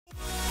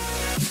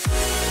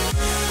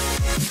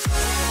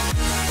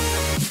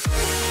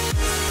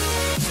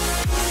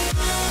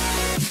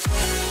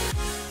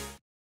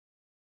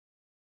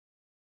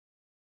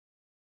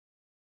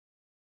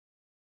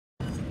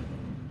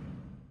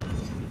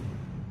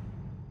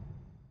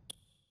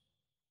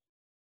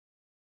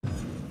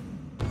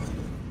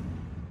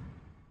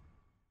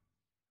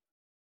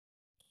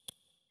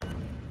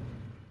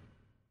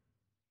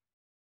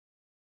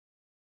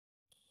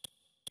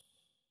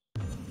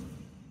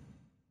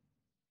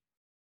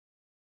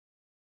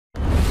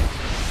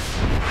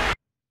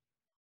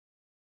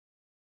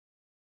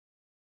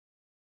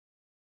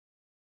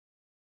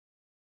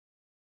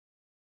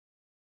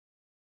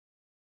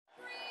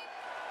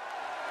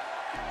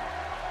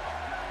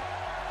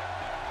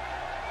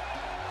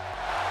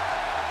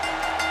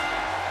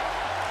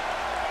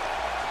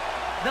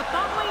The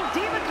following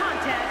Diva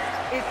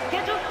contest is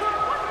scheduled for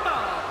one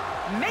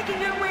fall.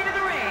 Making her way to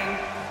the ring,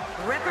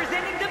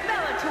 representing the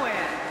Bella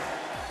Twins,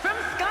 from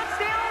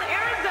Scottsdale,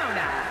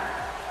 Arizona,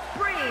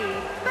 Brie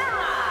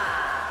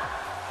Bella.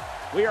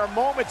 We are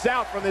moments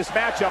out from this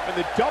matchup, and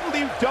the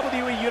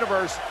WWE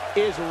Universe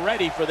is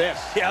ready for this.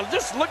 Yeah,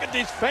 just look at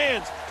these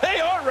fans.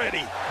 They are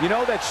ready. You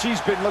know that she's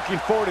been looking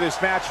forward to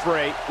this match for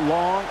a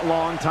long,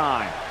 long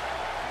time.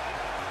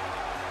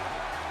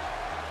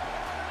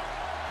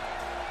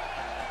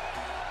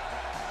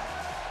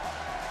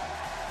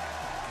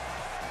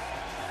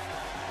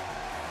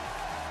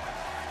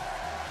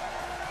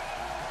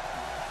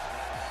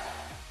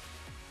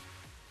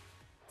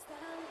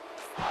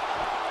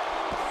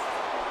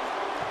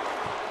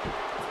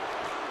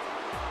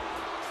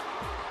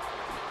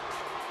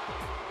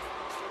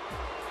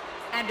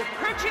 And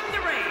approaching the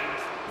ring,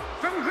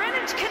 from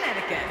Greenwich,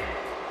 Connecticut,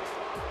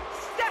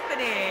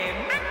 Stephanie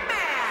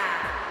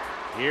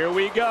McMahon. Here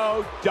we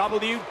go,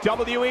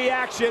 WWE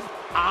action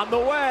on the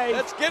way.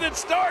 Let's get it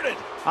started.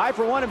 I,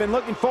 for one, have been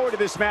looking forward to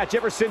this match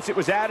ever since it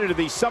was added to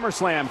the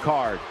SummerSlam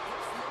card.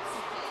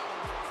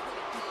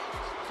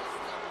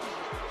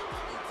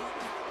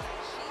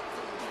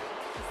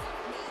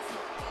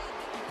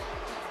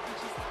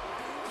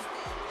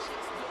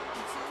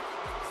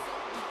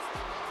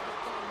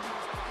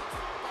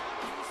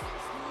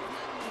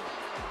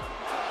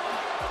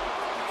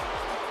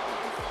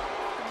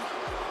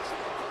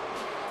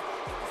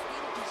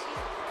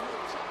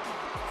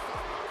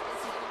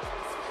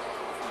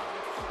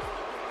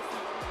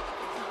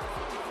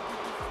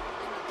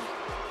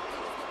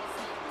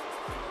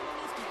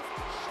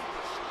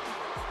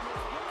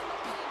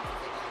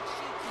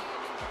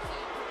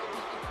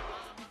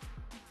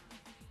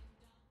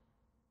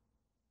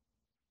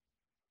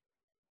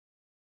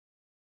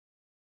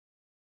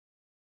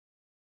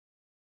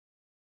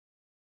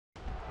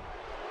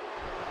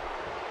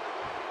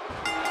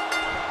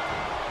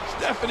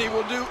 Stephanie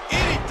will do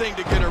anything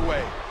to get her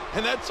way,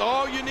 and that's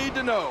all you need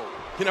to know.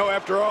 You know,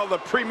 after all the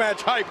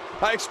pre-match hype,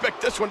 I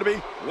expect this one to be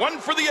one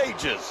for the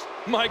ages.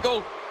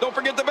 Michael, don't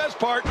forget the best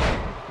part.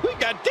 We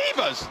got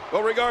divas.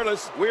 Well,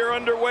 regardless, we're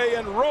underway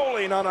and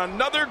rolling on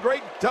another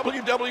great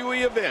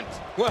WWE event.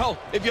 Well,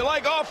 if you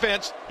like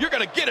offense, you're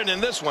going to get it in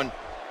this one.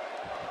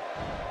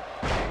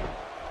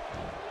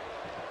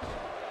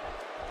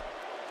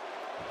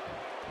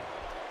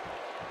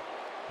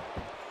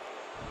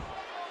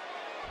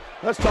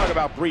 Let's talk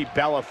about Brie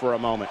Bella for a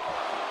moment.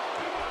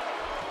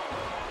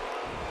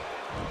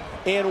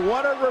 And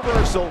what a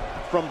reversal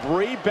from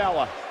Brie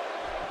Bella.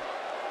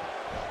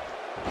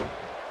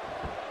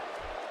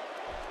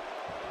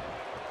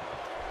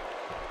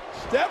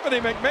 Stephanie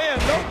McMahon,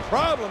 no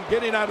problem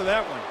getting out of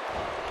that one.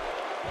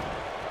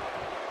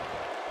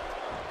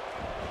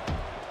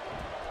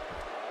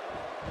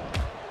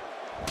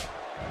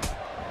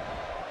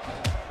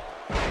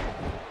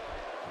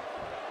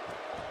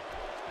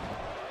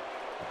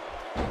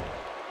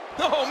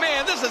 Oh,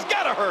 man, this has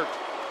got to hurt.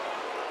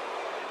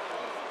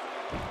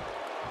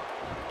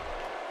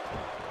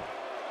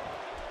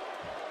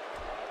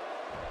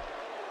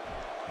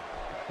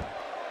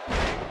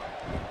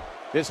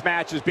 This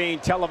match is being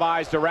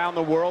televised around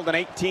the world in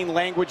 18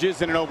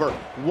 languages and in over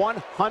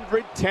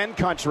 110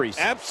 countries.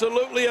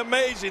 Absolutely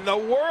amazing. The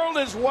world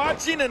is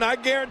watching, and I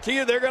guarantee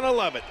you they're going to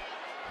love it.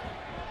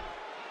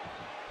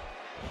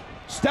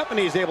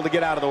 Stephanie is able to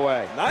get out of the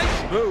way.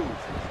 Nice move.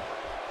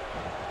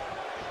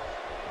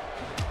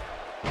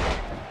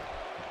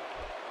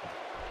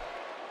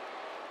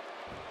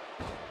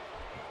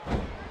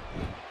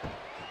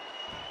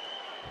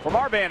 From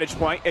our vantage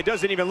point, it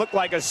doesn't even look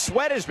like a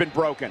sweat has been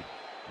broken.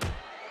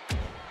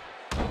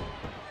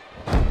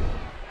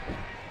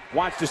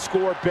 Wants to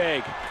score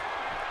big.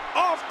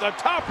 Off the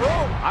top rope.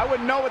 I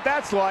wouldn't know what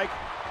that's like.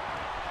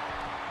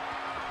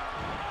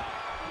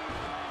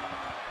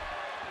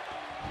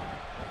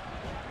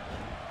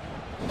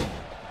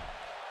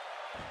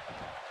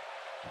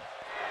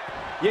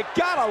 You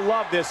gotta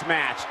love this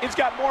match. It's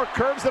got more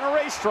curves than a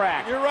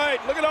racetrack. You're right.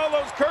 Look at all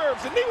those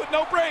curves, and me with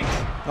no brakes.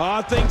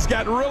 Things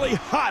got really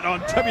hot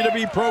on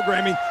WWE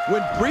programming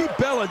when Brie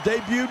Bella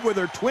debuted with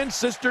her twin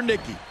sister,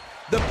 Nikki.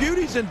 The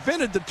Beauties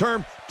invented the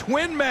term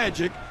twin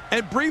magic,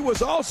 and Brie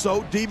was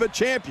also Diva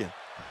Champion.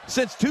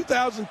 Since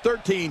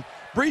 2013,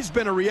 Brie's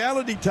been a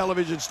reality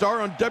television star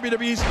on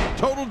WWE's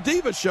Total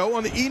Diva show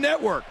on the E!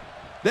 Network.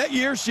 That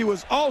year, she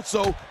was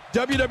also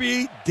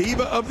WWE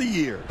Diva of the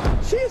Year.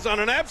 She is on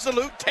an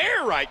absolute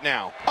tear right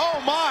now.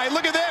 Oh my,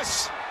 look at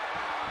this.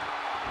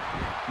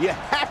 You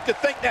have to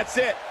think that's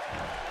it.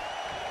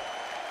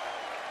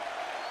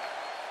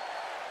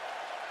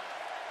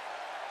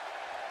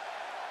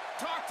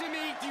 Talk to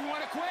me. Do you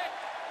want to quit?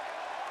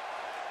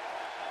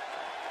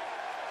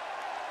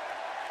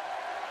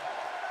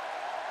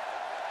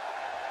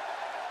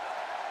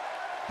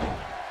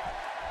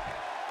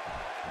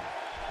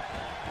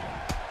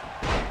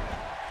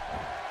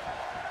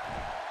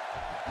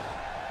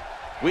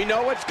 We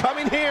know what's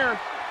coming here.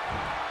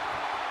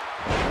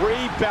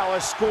 Brie Bella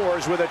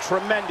scores with a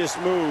tremendous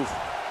move.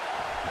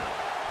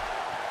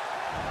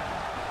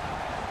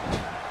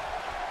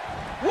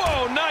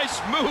 Oh, nice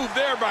move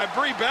there by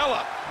Brie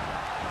Bella.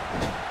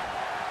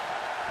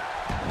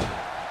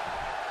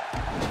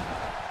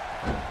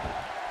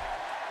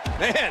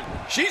 Man,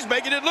 she's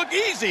making it look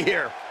easy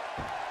here.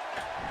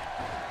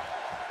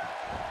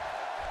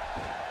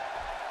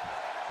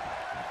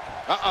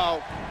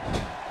 Uh-oh.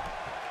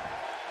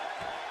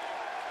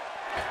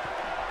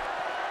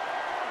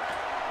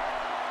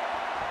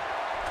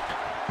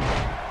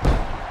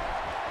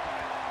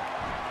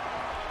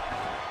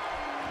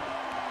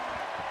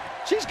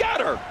 She's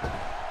got her.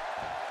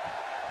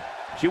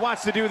 She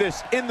wants to do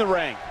this in the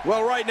ring.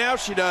 Well, right now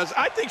she does.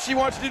 I think she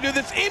wants to do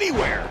this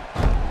anywhere.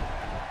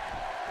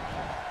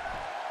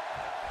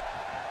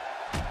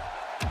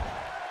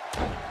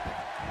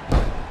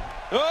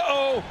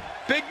 Uh-oh.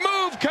 Big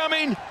move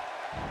coming.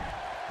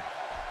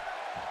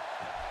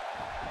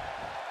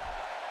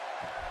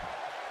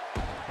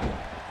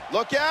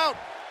 Look out.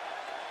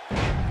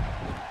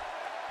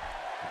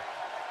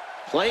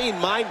 Playing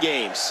mind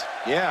games.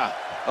 Yeah,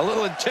 a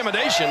little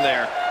intimidation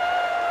there.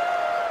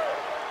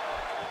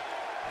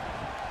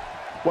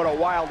 What a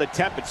wild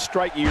attempt at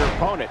striking your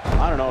opponent.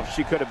 I don't know if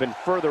she could have been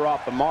further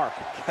off the mark.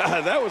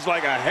 God, that was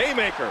like a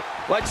haymaker.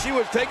 Like she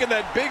was taking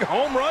that big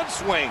home run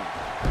swing.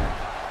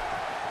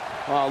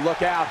 Oh,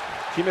 look out.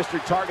 She missed her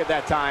target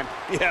that time.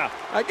 Yeah,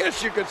 I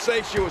guess you could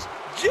say she was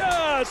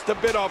just a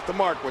bit off the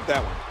mark with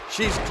that one.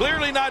 She's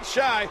clearly not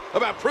shy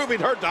about proving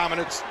her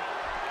dominance.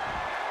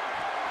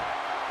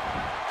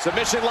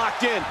 Submission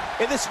locked in,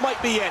 and this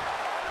might be it.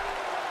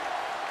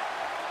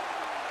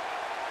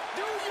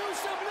 Do you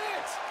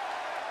submit?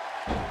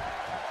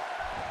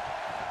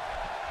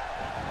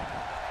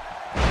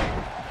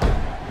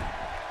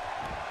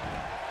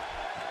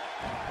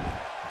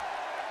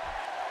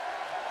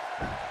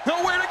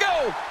 Nowhere to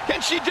go.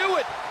 Can she do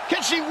it?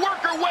 Can she work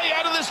her way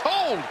out of this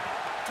hold?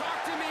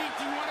 Talk to me.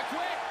 Do you want to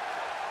quit?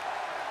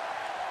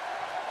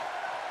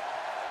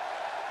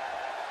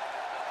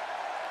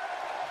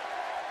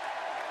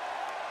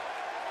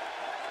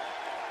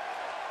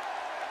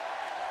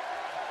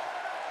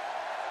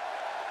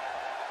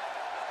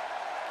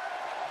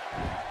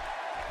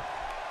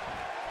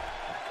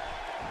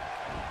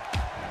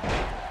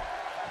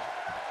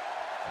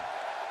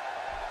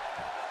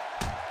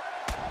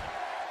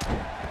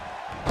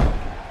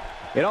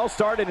 It all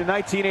started in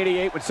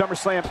 1988 when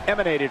SummerSlam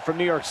emanated from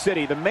New York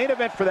City. The main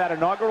event for that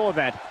inaugural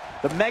event,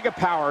 the Mega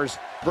Powers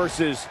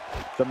versus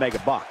the Mega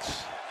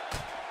Bucks.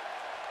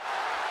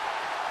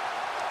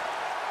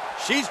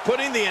 She's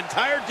putting the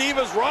entire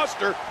Divas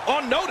roster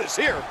on notice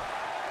here.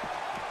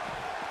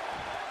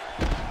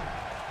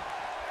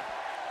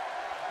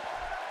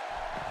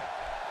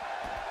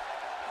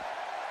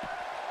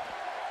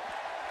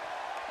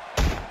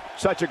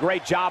 Such a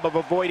great job of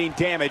avoiding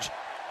damage.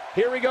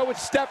 Here we go with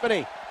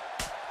Stephanie.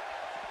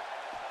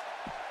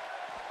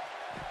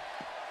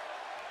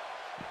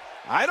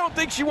 I don't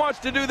think she wants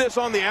to do this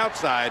on the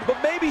outside.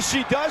 But maybe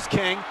she does,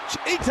 King.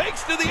 He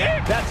takes to the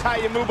air. That's how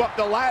you move up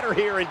the ladder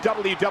here in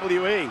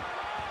WWE.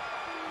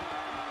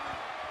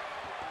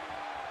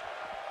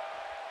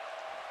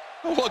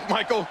 Oh, look,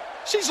 Michael,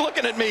 she's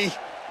looking at me.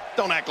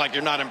 Don't act like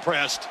you're not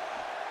impressed.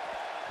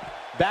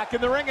 Back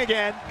in the ring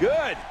again.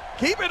 Good.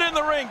 Keep it in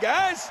the ring,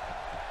 guys.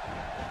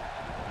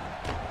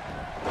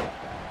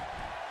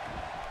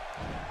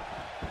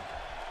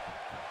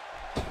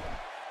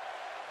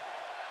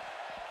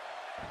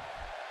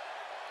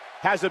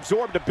 Has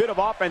absorbed a bit of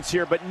offense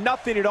here, but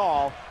nothing at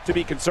all to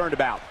be concerned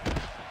about.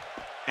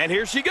 And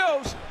here she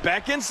goes,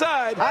 back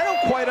inside. I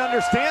don't quite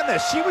understand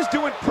this. She was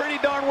doing pretty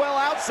darn well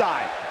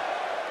outside.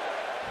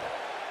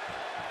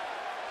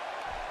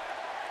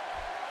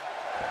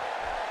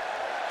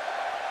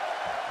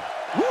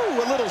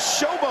 Woo, a little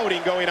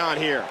showboating going on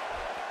here.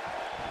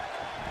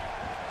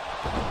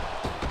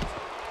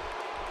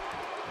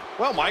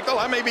 Well, Michael,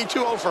 I may be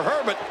too old for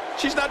her, but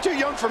she's not too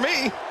young for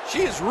me. She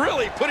is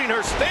really putting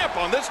her stamp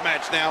on this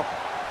match now.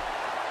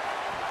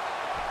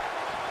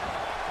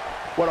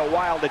 What a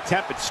wild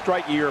attempt at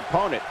striking your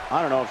opponent.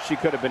 I don't know if she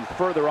could have been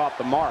further off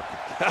the mark.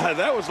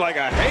 That was like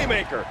a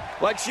haymaker.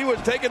 Like she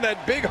was taking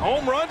that big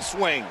home run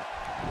swing.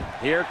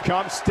 Here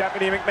comes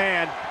Stephanie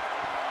McMahon.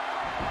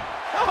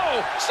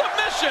 Oh,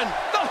 submission!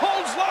 The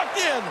hold's locked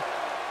in.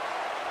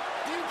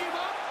 Do you give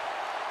up?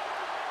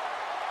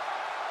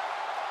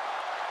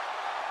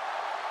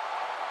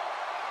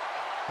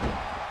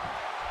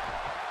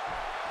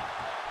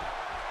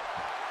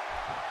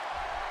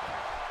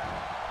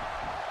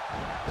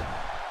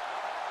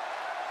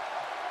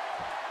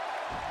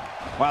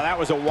 Wow, that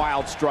was a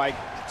wild strike.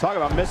 Talk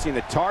about missing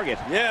the target.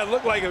 Yeah, it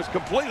looked like it was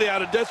completely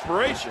out of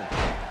desperation.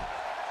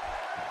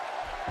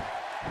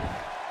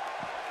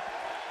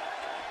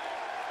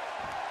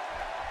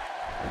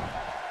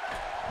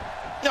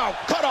 No,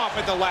 cut off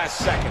at the last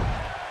second.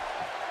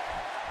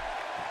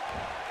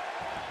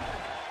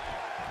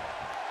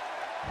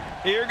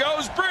 Here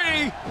goes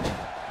Brie.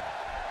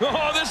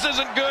 Oh, this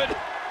isn't good.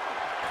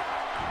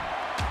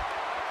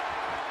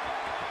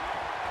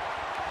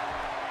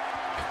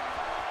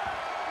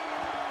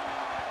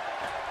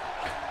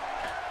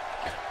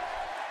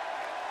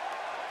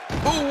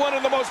 Ooh, one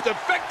of the most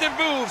effective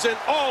moves in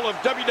all of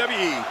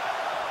WWE.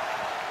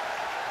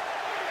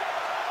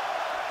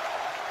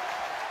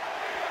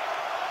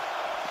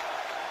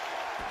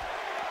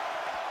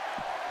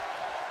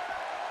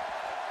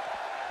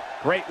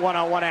 Great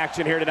one-on-one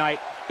action here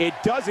tonight. It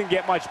doesn't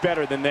get much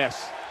better than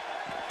this.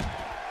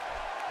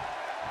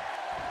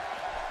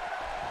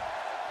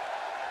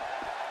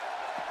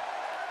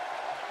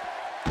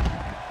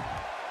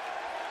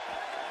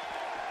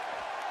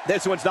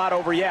 This one's not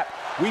over yet.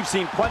 We've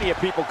seen plenty of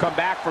people come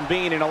back from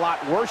being in a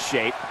lot worse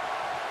shape.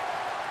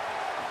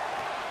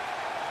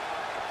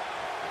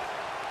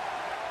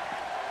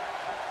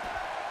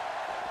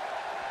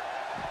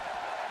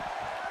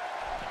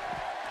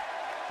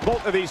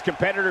 Both of these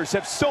competitors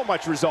have so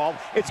much resolve,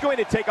 it's going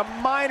to take a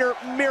minor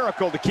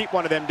miracle to keep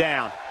one of them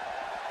down.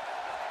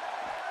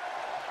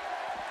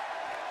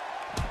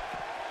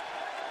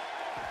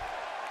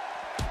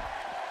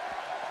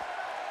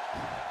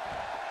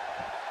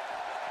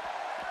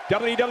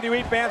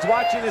 WWE fans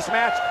watching this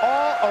match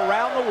all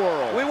around the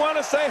world. We want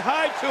to say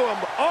hi to them,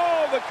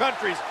 all the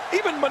countries,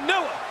 even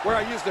Manila, where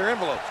I use their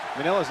envelopes.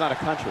 Manila's not a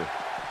country.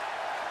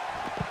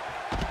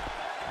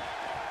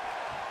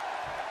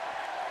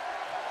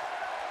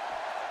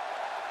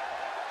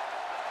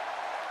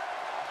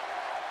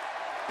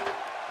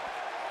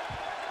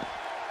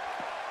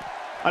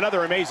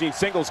 Another amazing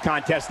singles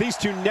contest. These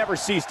two never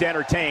cease to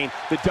entertain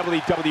the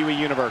WWE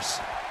Universe.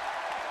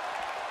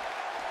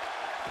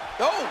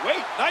 Oh,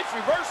 wait, nice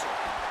reversal.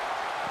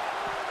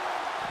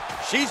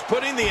 She's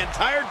putting the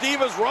entire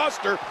Divas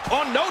roster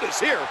on notice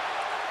here.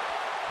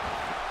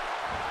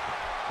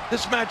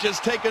 This match has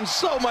taken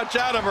so much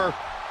out of her.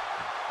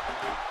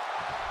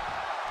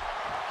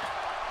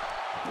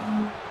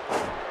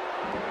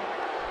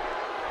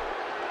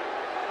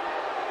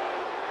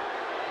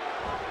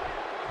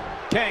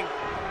 King,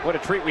 what a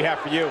treat we have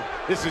for you.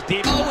 This is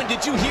deep. Oh, and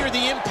did you hear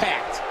the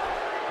impact?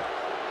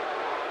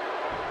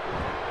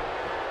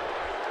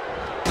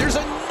 There's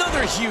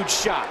another huge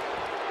shot.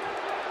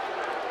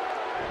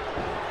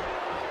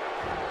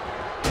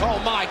 Oh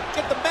my,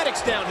 get the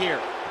medics down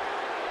here.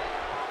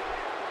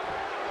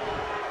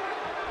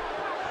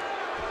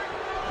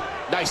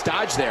 Nice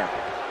dodge there.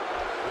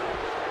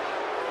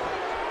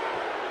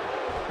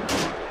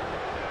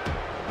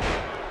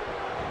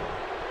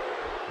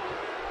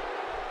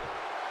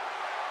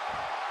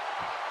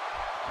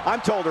 I'm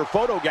told her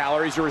photo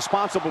galleries are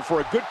responsible for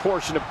a good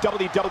portion of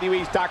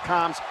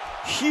WWE's.com's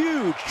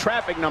huge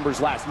traffic numbers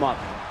last month.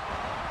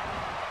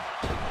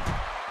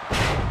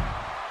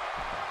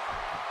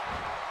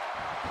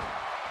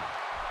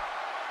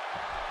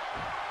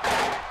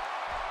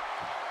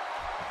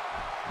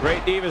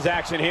 Great Divas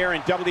action here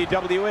in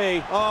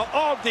WWE.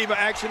 All Diva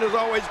action is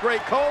always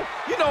great, Cole.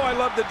 You know I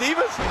love the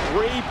Divas.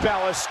 Brie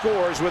Bella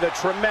scores with a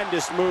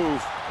tremendous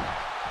move.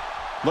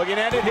 Looking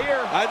at it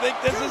here. I think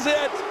this is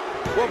it.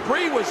 Well,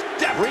 Brie was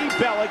definitely... Brie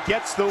Bella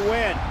gets the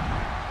win.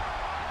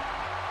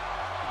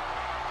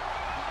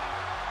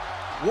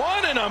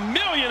 1 in a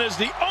million is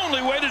the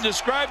only way to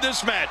describe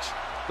this match.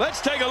 Let's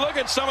take a look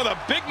at some of the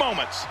big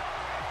moments.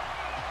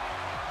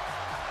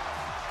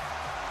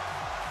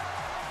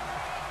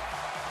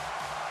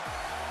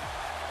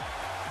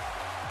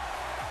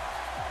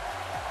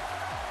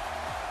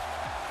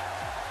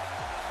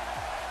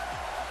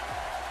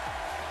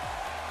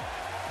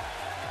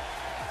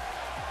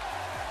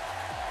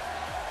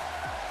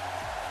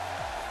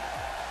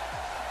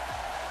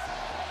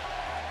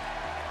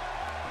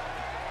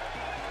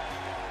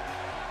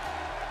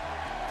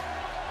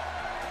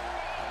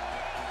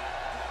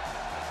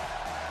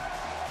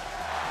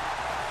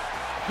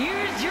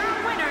 Here's your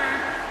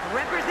winner,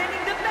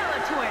 representing the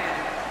Bella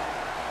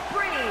Twins,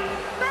 Brie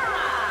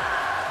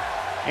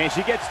Bella. And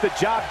she gets the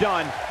job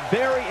done.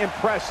 Very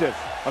impressive.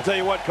 I'll tell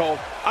you what, Cole,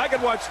 I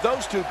could watch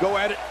those two go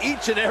at it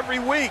each and every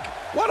week.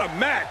 What a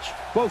match.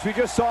 Folks, we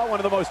just saw one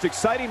of the most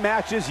exciting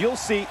matches you'll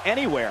see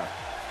anywhere.